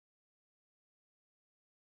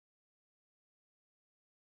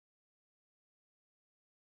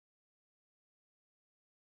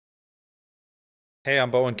Hey,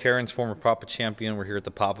 I'm Bowen Cairns, former Papa champion. We're here at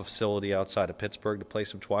the Papa facility outside of Pittsburgh to play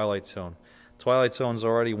some Twilight Zone. Twilight Zone is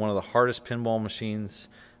already one of the hardest pinball machines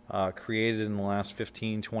created in the last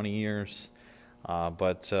 15-20 years.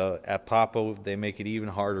 But at Papa, they make it even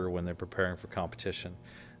harder when they're preparing for competition.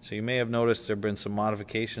 So you may have noticed there have been some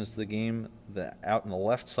modifications to the game. Out on the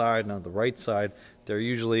left side and on the right side, there are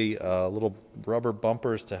usually little rubber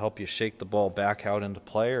bumpers to help you shake the ball back out into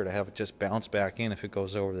play or to have it just bounce back in if it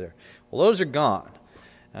goes over there. Well, those are gone.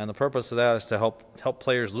 And the purpose of that is to help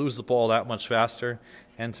players lose the ball that much faster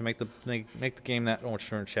and to make the game that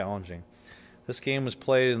much more challenging. This game was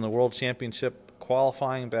played in the World Championship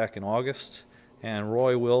qualifying back in August, and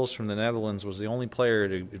Roy Wills from the Netherlands was the only player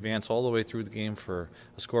to advance all the way through the game for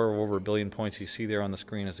a score of over 1 billion points you see there on the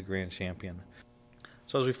screen as the grand champion.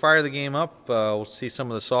 So as we fire the game up, we'll see some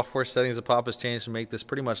of the software settings that Papa's changed to make this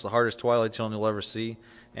pretty much the hardest Twilight Zone you'll ever see.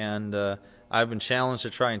 And I've been challenged to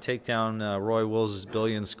try and take down Roy Wills'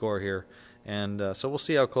 billion score here. And so we'll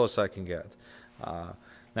see how close I can get.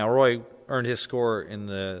 Now Roy earned his score in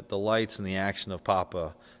the lights and the action of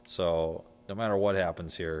Papa. So no matter what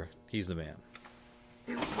happens here, he's the man.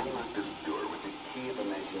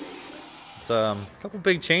 A couple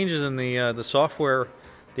big changes in the software.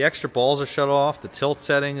 The extra balls are shut off. The tilt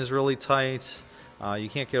setting is really tight. You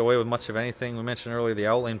can't get away with much of anything. We mentioned earlier the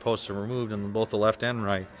outlane posts are removed in both the left and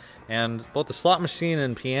right. And both the slot machine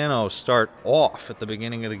and piano start off at the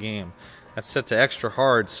beginning of the game. That's set to extra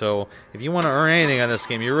hard, so if you want to earn anything on this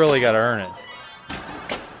game, you really got to earn it.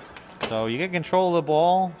 So you get control of the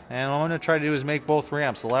ball, and what I'm going to try to do is make both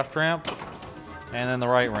ramps, the left ramp and then the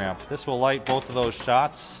right ramp. This will light both of those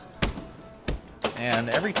shots. And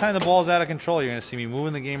every time the ball is out of control, you're going to see me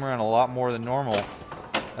moving the game around a lot more than normal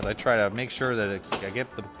as I try to make sure that I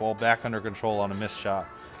get the ball back under control on a missed shot.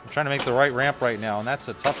 I'm trying to make the right ramp right now, and that's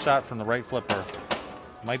a tough shot from the right flipper.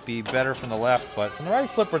 Might be better from the left, but from the right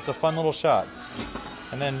flipper, it's a fun little shot.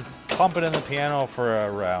 And then pump it in the piano for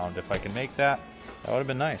a round. If I can make that, that would have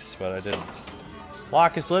been nice, but I didn't.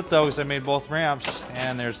 Lock is lit, though, because I made both ramps,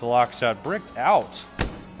 and there's the lock shot bricked out.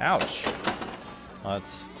 Ouch.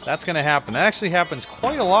 That's going to happen. That actually happens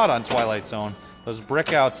quite a lot on Twilight Zone. Those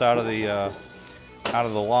brick outs out of the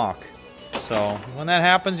lock. So when that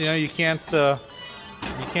happens, you know, you can't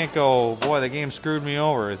go, boy, the game screwed me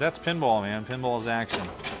over. That's pinball, man. Pinball is action.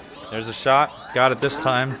 There's a shot. Got it this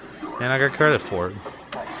time, and I got credit for it.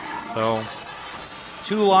 So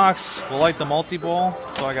 2 locks will light the multi-ball.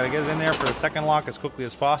 So I got to get it in there for the second lock as quickly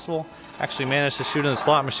as possible. Actually managed to shoot in the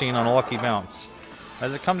slot machine on a lucky bounce.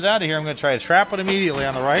 As it comes out of here, I'm going to try to trap it immediately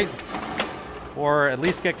on the right, or at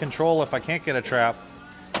least get control if I can't get a trap.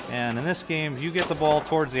 And in this game, if you get the ball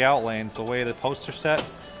towards the outlanes, the way the posts are set,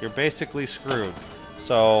 you're basically screwed.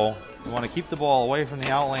 So you want to keep the ball away from the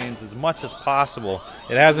outlanes as much as possible.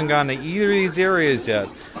 It hasn't gone to either of these areas yet,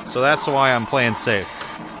 so that's why I'm playing safe.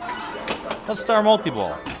 Let's start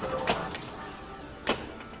multi-ball.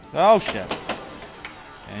 Oh, shit.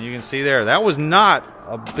 And you can see there, that was not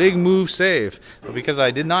a big move save, but because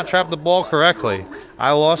I did not trap the ball correctly,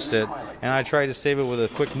 I lost it, and I tried to save it with a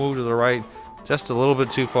quick move to the right, just a little bit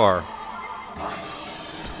too far.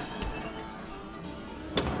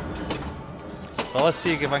 So let's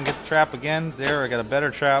see if I can get the trap again. There, I got a better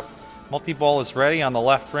trap. Multi-ball is ready on the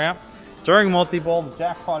left ramp. During multi-ball, the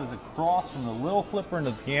jackpot is across from the little flipper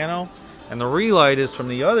into the piano, and the relight is from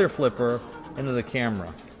the other flipper into the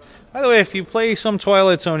camera. By the way, if you play some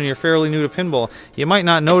Twilight Zone and you're fairly new to pinball, you might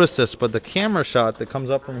not notice this, but the camera shot that comes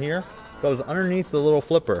up from here goes underneath the little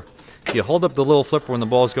flipper. If you hold up the little flipper when the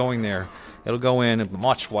ball's going there, it'll go in a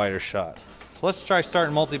much wider shot. So let's try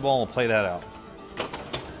starting multi-ball and we'll play that out.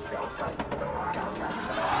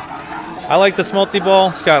 I like this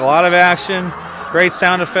multi-ball. It's got a lot of action, great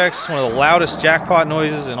sound effects, one of the loudest jackpot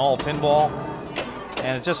noises in all pinball.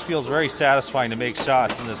 And it just feels very satisfying to make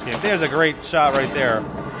shots in this game. There's a great shot right there.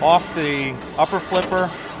 Off the upper flipper,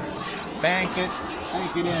 bank it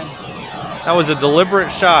in. That was a deliberate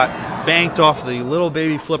shot, banked off the little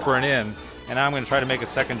baby flipper and in. And now I'm going to try to make a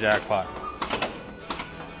second jackpot.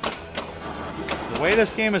 The way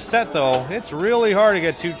this game is set, though, it's really hard to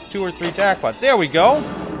get two or three jackpots. There we go.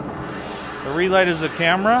 The relight is the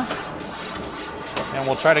camera. And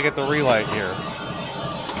we'll try to get the relight here.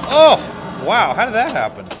 Oh! Wow, how did that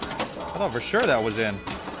happen? I thought for sure that was in.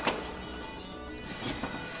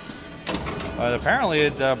 But apparently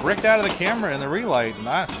it bricked out of the camera and the relight. And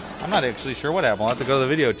I'm not actually sure what happened. I'll have to go to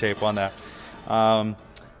the videotape on that.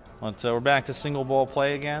 But we're back to single ball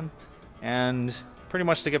play again. And pretty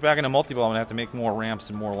much to get back into multi-ball, I'm going to have to make more ramps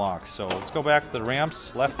and more locks. So let's go back to the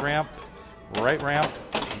ramps. Left ramp, right ramp.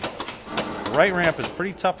 The right ramp is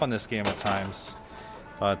pretty tough on this game at times.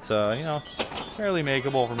 But, you know, it's fairly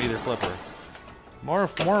makeable from either flipper. More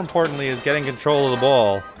importantly is getting control of the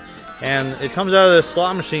ball. And it comes out of the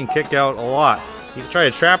slot machine kick out a lot. You can try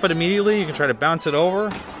to trap it immediately, you can try to bounce it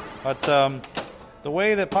over, but the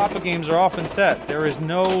way that Papa games are often set, there is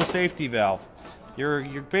no safety valve. You're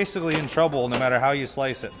basically in trouble no matter how you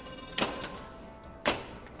slice it.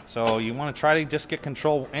 So you want to try to just get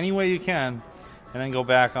control any way you can, and then go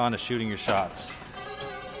back on to shooting your shots.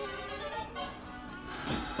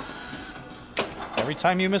 Every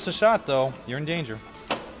time you miss a shot, though, you're in danger.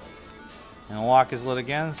 And the lock is lit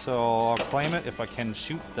again, so I'll claim it if I can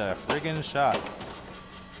shoot the friggin' shot.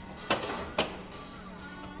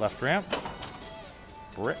 Left ramp,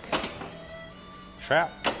 brick,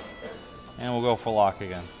 trap, and we'll go for lock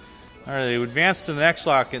again. Alright, to advance to the next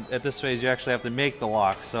lock, at this phase you actually have to make the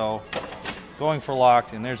lock, so going for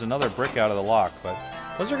lock, and there's another brick out of the lock, but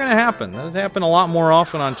those are going to happen. Those happen a lot more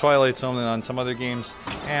often on Twilight Zone than on some other games,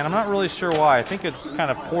 and I'm not really sure why. I think it's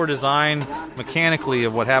kind of poor design mechanically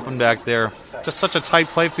of what happened back there. Just such a tight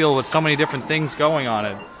playfield with so many different things going on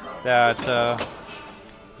it that,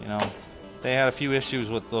 you know, they had a few issues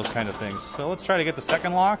with those kind of things. So let's try to get the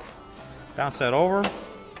second lock, bounce that over,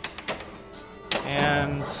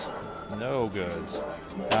 and no goods.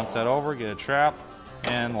 Bounce that over, get a trap,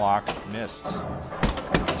 and lock missed.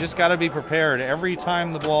 You just got to be prepared every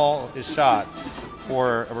time the ball is shot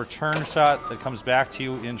for a return shot that comes back to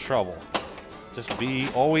you in trouble. Just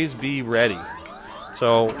always be ready.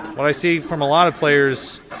 So what I see from a lot of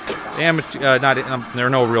players, there are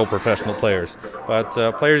no real professional players, but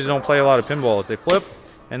players who don't play a lot of pinball, is they flip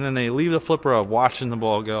and then they leave the flipper up watching the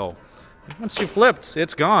ball go. Once you flipped,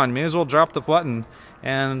 it's gone. You may as well drop the button,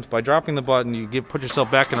 and by dropping the button you put yourself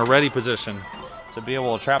back in a ready position to be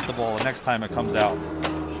able to trap the ball the next time it comes out.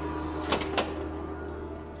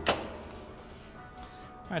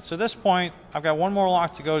 Alright, so at this point, I've got one more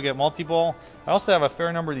lock to go to get multi-ball. I also have a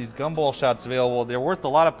fair number of these gumball shots available. They're worth a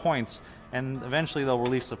lot of points, and eventually they'll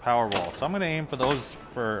release the Powerball. So I'm going to aim for those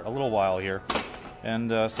for a little while here, and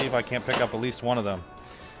see if I can't pick up at least one of them.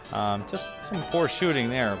 Just some poor shooting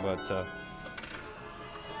there, but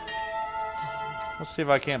let's see if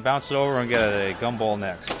I can't bounce it over and get a gumball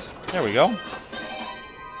next. There we go.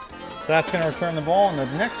 So that's going to return the ball, and the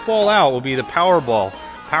next ball out will be the Powerball.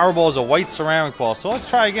 Powerball is a white ceramic ball, so let's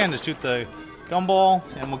try again to shoot the gumball,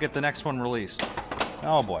 and we'll get the next one released.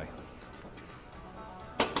 Oh boy.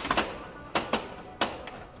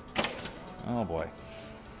 Oh boy.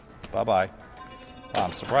 Bye-bye. Wow,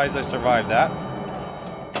 I'm surprised I survived that.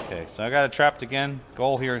 Okay, so I got it trapped again.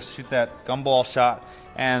 Goal here is to shoot that gumball shot,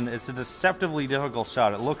 and it's a deceptively difficult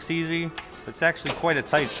shot. It looks easy, but it's actually quite a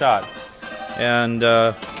tight shot. And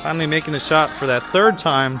finally making the shot for that third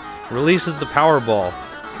time releases the Powerball.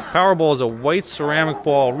 The Powerball is a white ceramic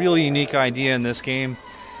ball, really unique idea in this game,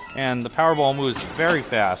 and the Powerball moves very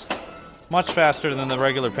fast, much faster than the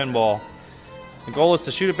regular pinball. The goal is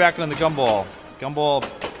to shoot it back into the gumball. Gumball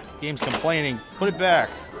game's complaining, put it back.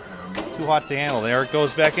 Too hot to handle. There it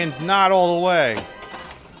goes back in, not all the way.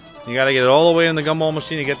 You got to get it all the way in the gumball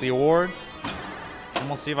machine to get the award, and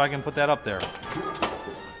we'll see if I can put that up there.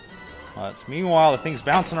 Meanwhile, the thing's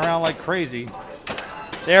bouncing around like crazy.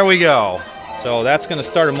 There we go. So that's going to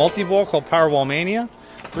start a multi-ball called Powerball Mania.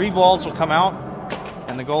 3 balls will come out,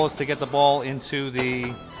 and the goal is to get the ball into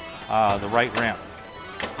the right ramp.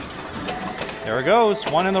 There it goes,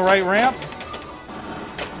 one in the right ramp,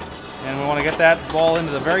 and we want to get that ball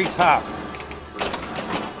into the very top.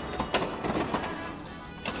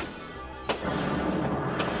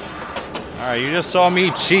 All right, you just saw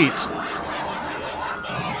me cheat.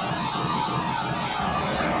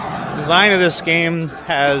 The design of this game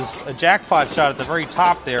has a jackpot shot at the very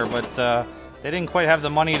top there, but they didn't quite have the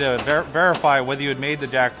money to verify whether you had made the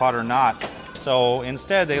jackpot or not. So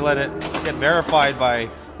instead they let it get verified by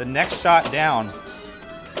the next shot down.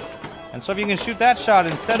 And so if you can shoot that shot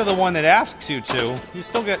instead of the one that asks you to, you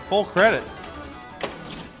still get full credit.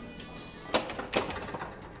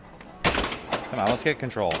 Come on, let's get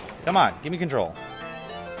control. Come on, give me control.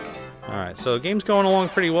 Alright, so the game's going along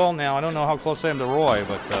pretty well now. I don't know how close I am to Roy,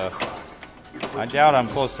 but I doubt I'm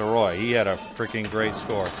close to Roy. He had a freaking great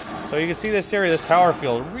score. So you can see this area, this power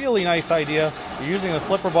field, really nice idea. You're using the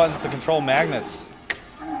flipper buttons to control magnets.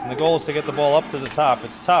 And the goal is to get the ball up to the top.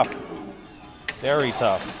 It's tough. Very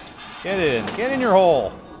tough. Get in your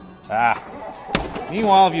hole. Ah.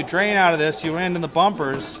 Meanwhile, if you drain out of this, you end in the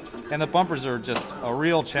bumpers, and the bumpers are just a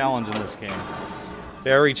real challenge in this game.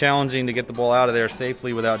 Very challenging to get the ball out of there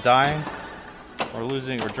safely without dying, or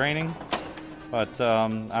losing, or draining. But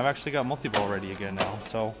I've actually got multi-ball ready again now,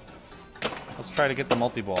 so let's try to get the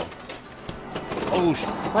multi-ball. Oh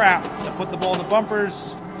crap! I put the ball in the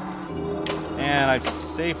bumpers, And I've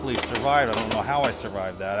safely survived. I don't know how I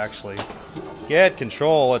survived that, actually. Get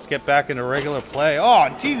control. Let's get back into regular play. Oh,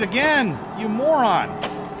 geez, again! You moron!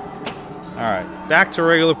 Alright, back to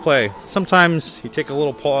regular play. Sometimes you take a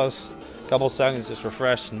little pause, a couple seconds, just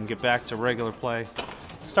refresh, and get back to regular play.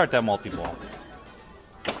 Start that multi-ball.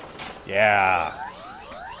 Yeah.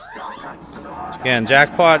 Again,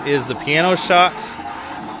 jackpot is the piano shot,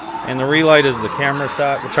 and the relight is the camera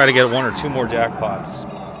shot. We'll try to get one or two more jackpots.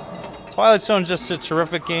 Twilight Zone is just a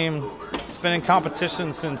terrific game. It's been in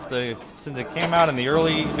competition since it came out in the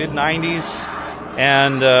early mid-90s,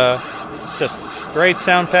 and just great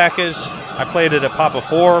sound package. I played it at Papa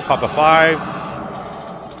 4, Papa 5,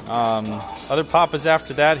 other Papas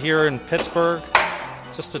after that here in Pittsburgh.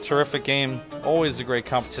 Just a terrific game. Always a great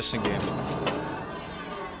competition game.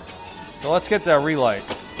 So let's get that relight.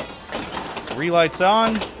 Relight's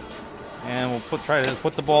on, and we'll try to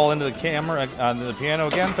put the ball into the camera, onto the piano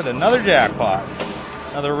again for another jackpot.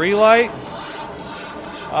 Another relight.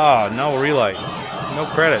 Oh, no relight. No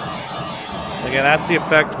credit. Again, that's the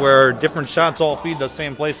effect where different shots all feed the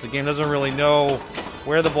same place. The game doesn't really know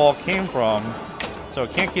where the ball came from, so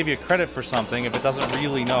it can't give you credit for something if it doesn't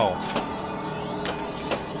really know.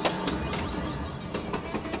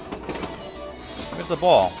 Where's the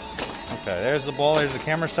ball? Okay, there's the ball. There's the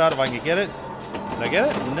camera shot if I can get it. Did I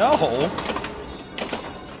get it? No!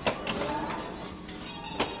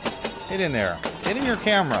 Get in there. Get in your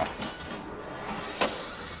camera.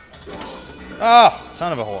 Ah,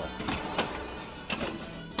 son of a whore.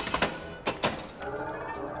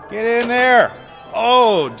 Get in there!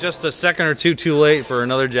 Oh, just a second or two too late for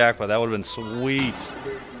another jackpot. That would have been sweet.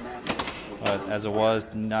 But as it was,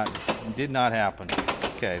 did not happen.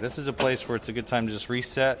 Okay, this is a place where it's a good time to just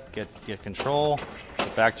reset, get control,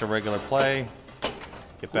 get back to regular play,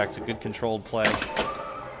 get back to good controlled play,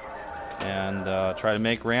 and try to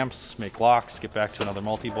make ramps, make locks, get back to another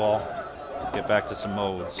multi-ball, get back to some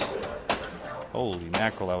modes. Holy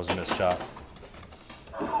mackerel, that was a missed shot.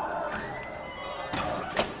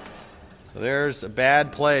 So there's a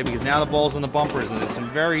bad play because now the ball's in the bumpers and it's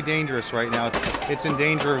very dangerous right now. It's in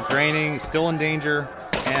danger of graining, still in danger,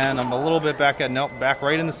 and I'm a little bit back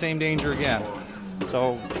right in the same danger again.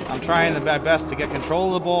 So I'm trying my best to get control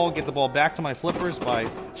of the ball, get the ball back to my flippers by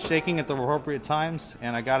shaking at the appropriate times,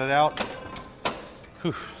 and I got it out.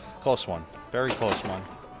 Whew, close one, very close one.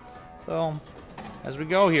 So as we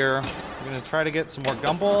go here, we're going to try to get some more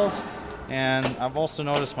gumballs. And I've also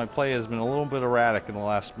noticed my play has been a little bit erratic in the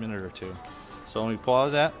last minute or two. So let me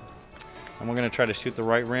pause that, and we're going to try to shoot the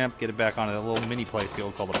right ramp, get it back onto the little mini play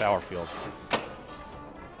field called the power field.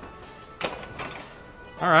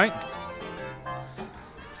 Alright.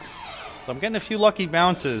 So I'm getting a few lucky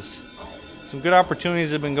bounces. Some good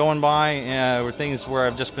opportunities have been going by, where things where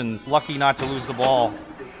I've just been lucky not to lose the ball.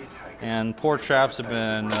 And poor traps have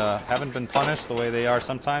been haven't been punished the way they are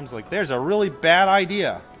sometimes. Like, there's a really bad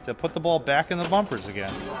idea to put the ball back in the bumpers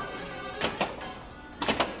again.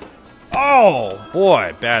 Oh,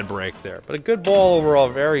 boy, bad break there. But a good ball overall,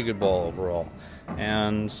 very good ball overall.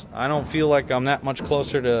 And I don't feel like I'm that much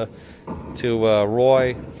closer to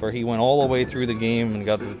Roy, for he went all the way through the game and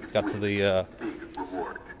got to the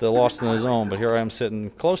Lost in the Zone. But here I am sitting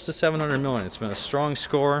close to 700 million. It's been a strong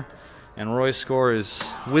score, and Roy's score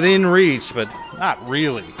is within reach, but not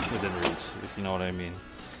really within reach, if you know what I mean.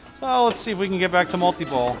 So let's see if we can get back to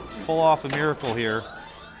multi-ball, pull off a miracle here,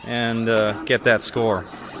 and get that score.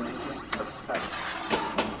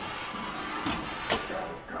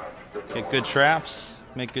 Get good traps,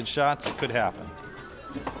 make good shots, it could happen.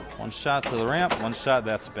 One shot to the ramp, one shot,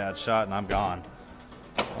 that's a bad shot, and I'm gone.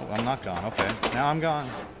 Oh, I'm not gone, okay. Now I'm gone.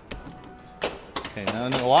 Okay, now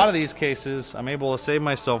in a lot of these cases, I'm able to save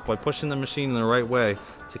myself by pushing the machine in the right way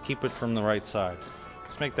to keep it from the right side.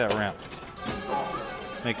 Let's make that ramp.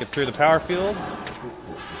 Make it through the power field.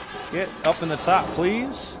 Get up in the top,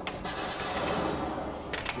 please.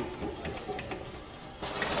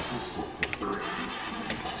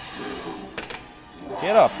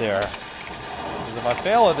 Get up there. Because if I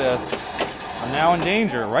fail at this, I'm now in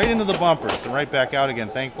danger. Right into the bumpers and right back out again,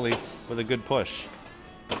 thankfully, with a good push.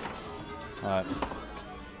 But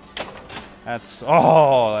that's,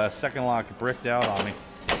 oh, that second lock bricked out on me.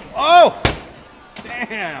 Oh!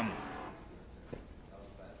 Damn!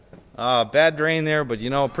 Bad drain there, but you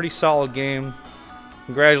know, pretty solid game.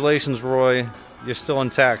 Congratulations, Roy. You're still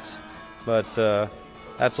intact. But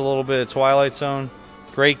that's a little bit of Twilight Zone.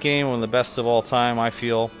 Great game, one of the best of all time, I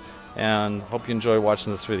feel. And hope you enjoy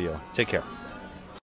watching this video. Take care.